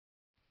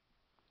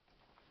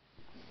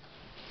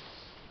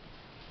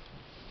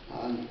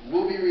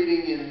We'll be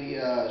reading in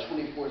the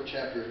 24th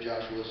chapter of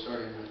Joshua,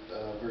 starting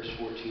with verse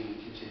 14 and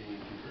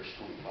continuing through verse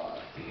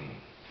 25.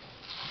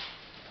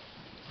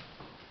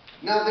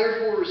 Now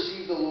therefore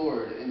receive the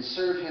Lord, and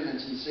serve him in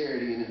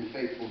sincerity and in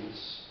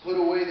faithfulness. Put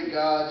away the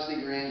gods that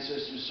your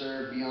ancestors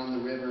served beyond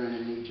the river and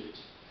in Egypt,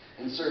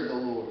 and serve the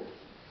Lord.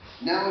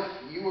 Now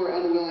if you are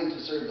unwilling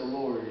to serve the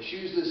Lord,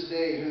 choose this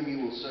day whom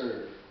you will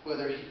serve,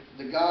 whether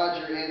the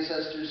gods your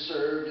ancestors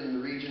served in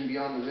the region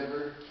beyond the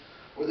river,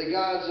 or the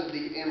gods of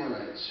the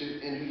Amorites,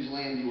 in whose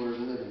land you are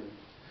living.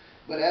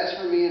 But as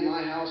for me and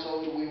my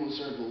household, we will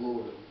serve the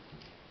Lord.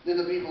 Then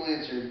the people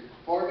answered,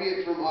 Far be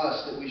it from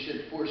us that we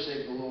should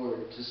forsake the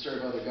Lord to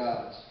serve other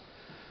gods.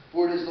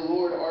 For it is the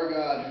Lord our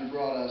God who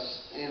brought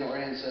us and our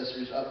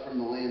ancestors up from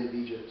the land of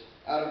Egypt,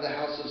 out of the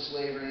house of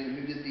slavery, and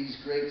who did these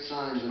great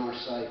signs in our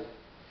sight.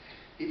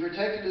 He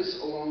protected us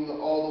along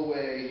all the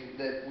way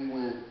that we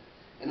went,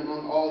 and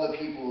among all the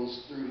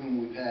peoples through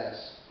whom we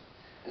passed.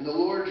 And the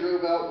Lord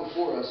drove out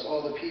before us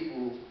all the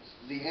people,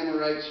 the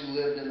Amorites who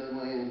lived in the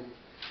land.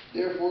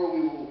 Therefore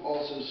we will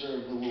also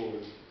serve the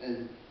Lord,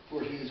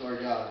 for he is our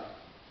God.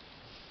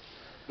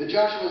 But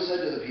Joshua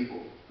said to the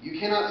people,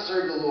 You cannot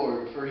serve the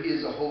Lord, for he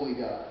is a holy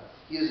God.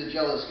 He is a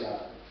jealous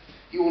God.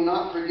 He will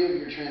not forgive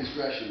your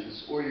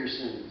transgressions or your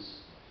sins.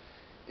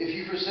 If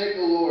you forsake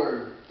the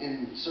Lord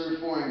and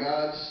serve foreign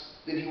gods,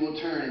 then he will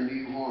turn and do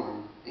you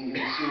harm and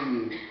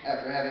consume you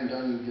after having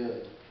done you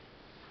good.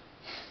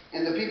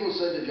 And the people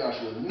said to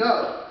Joshua,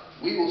 No,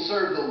 we will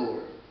serve the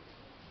Lord.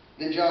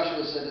 Then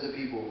Joshua said to the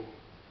people,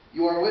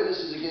 You are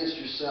witnesses against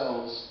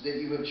yourselves that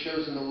you have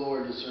chosen the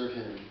Lord to serve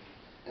him.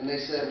 And they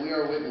said, We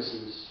are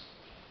witnesses.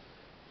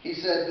 He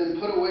said, Then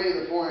put away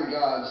the foreign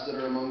gods that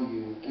are among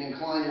you, and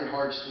incline your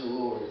hearts to the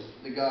Lord,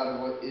 the God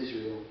of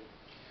Israel.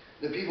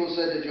 The people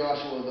said to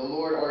Joshua, The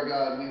Lord our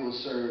God we will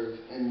serve,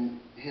 and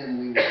him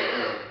we will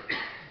obey.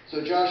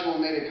 So Joshua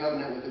made a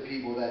covenant with the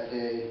people that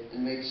day,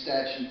 and made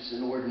statutes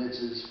and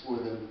ordinances for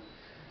them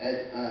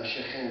at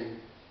Shechem.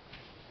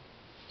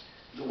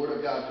 The word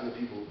of God for the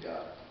people of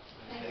God.